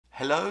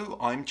Hello,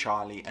 I'm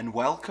Charlie and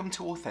welcome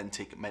to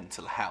Authentic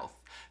Mental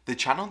Health, the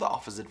channel that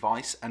offers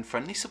advice and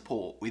friendly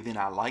support within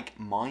our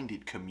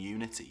like-minded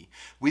community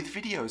with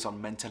videos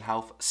on mental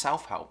health,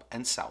 self-help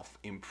and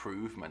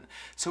self-improvement.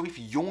 So if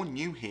you're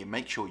new here,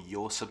 make sure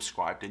you're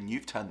subscribed and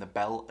you've turned the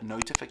bell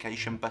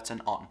notification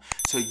button on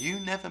so you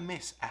never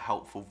miss a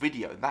helpful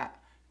video that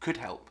could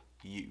help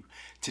you.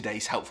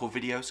 Today's helpful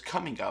video's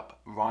coming up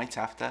right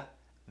after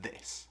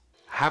this.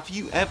 Have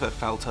you ever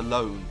felt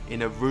alone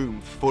in a room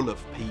full of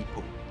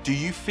people? Do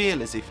you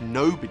feel as if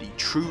nobody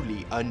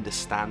truly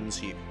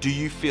understands you? Do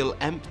you feel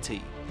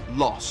empty,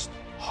 lost,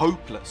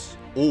 hopeless,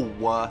 or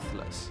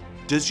worthless?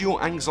 Does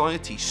your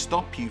anxiety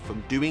stop you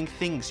from doing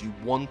things you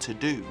want to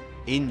do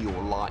in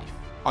your life?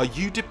 Are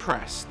you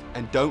depressed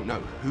and don't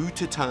know who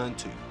to turn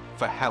to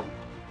for help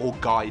or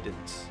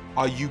guidance?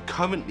 Are you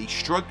currently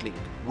struggling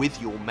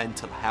with your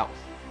mental health?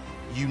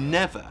 You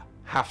never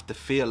have to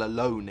feel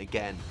alone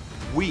again.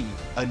 We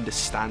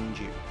understand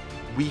you.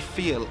 We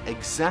feel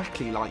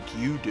exactly like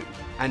you do,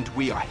 and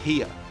we are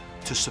here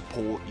to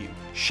support you.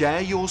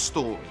 Share your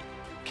story,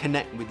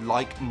 connect with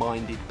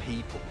like-minded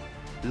people,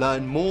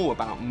 learn more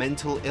about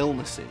mental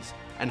illnesses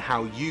and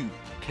how you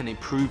can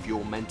improve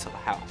your mental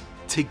health.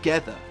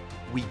 Together,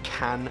 we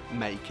can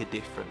make a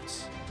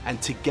difference,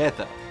 and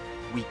together,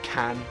 we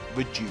can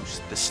reduce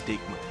the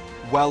stigma.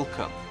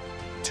 Welcome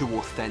to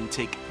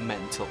Authentic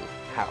Mental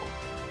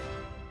Health.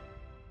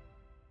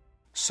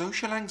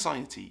 Social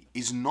anxiety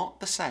is not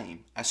the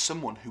same as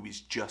someone who is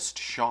just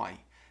shy.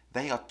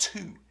 They are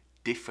two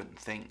different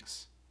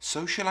things.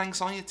 Social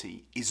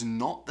anxiety is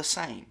not the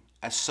same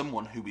as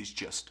someone who is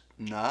just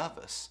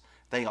nervous.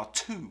 They are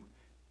two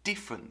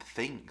different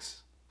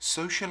things.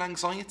 Social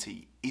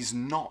anxiety is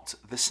not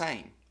the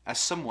same as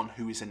someone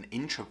who is an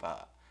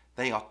introvert.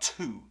 They are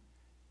two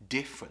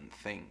different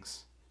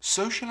things.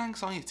 Social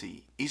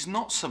anxiety is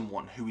not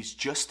someone who is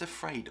just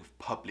afraid of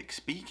public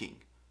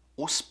speaking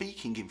or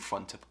speaking in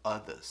front of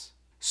others.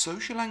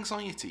 Social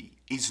anxiety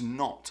is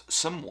not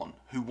someone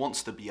who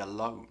wants to be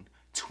alone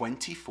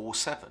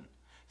 24/7,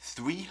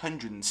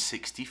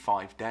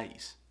 365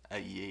 days a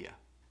year.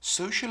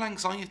 Social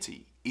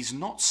anxiety is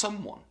not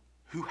someone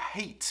who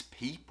hates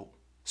people.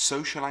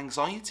 Social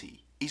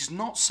anxiety is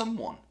not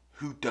someone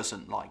who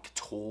doesn't like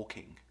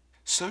talking.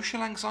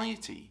 Social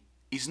anxiety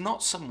is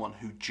not someone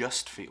who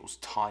just feels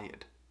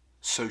tired.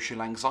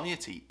 Social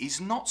anxiety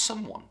is not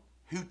someone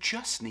who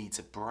just needs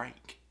a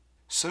break.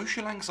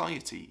 Social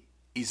anxiety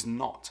is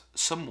not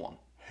someone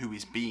who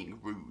is being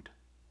rude.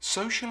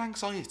 Social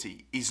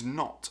anxiety is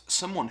not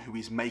someone who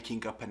is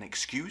making up an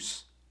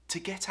excuse to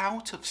get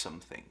out of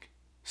something.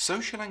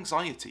 Social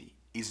anxiety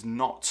is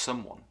not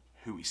someone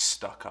who is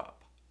stuck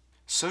up.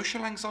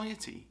 Social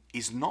anxiety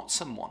is not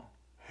someone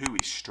who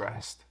is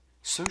stressed.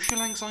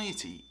 Social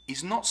anxiety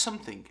is not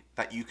something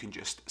that you can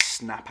just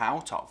snap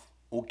out of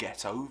or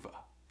get over.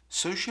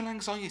 Social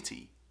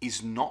anxiety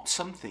is not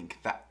something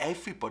that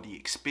everybody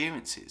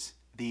experiences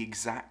the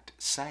exact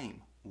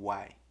same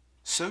way.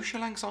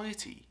 Social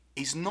anxiety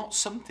is not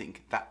something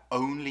that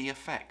only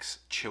affects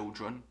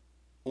children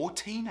or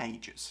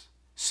teenagers.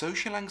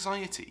 Social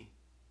anxiety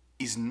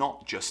is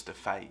not just a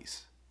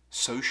phase.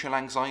 Social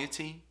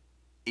anxiety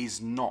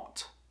is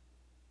not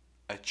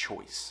a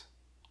choice.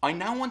 I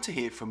now want to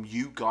hear from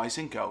you guys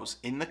and girls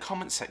in the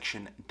comment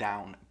section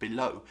down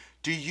below.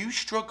 Do you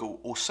struggle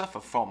or suffer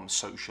from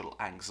social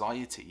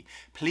anxiety?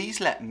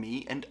 Please let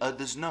me and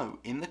others know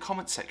in the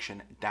comment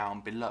section down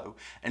below,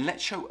 and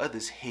let's show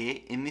others here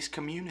in this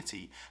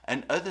community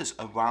and others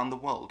around the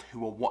world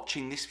who are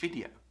watching this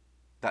video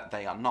that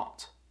they are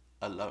not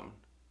alone.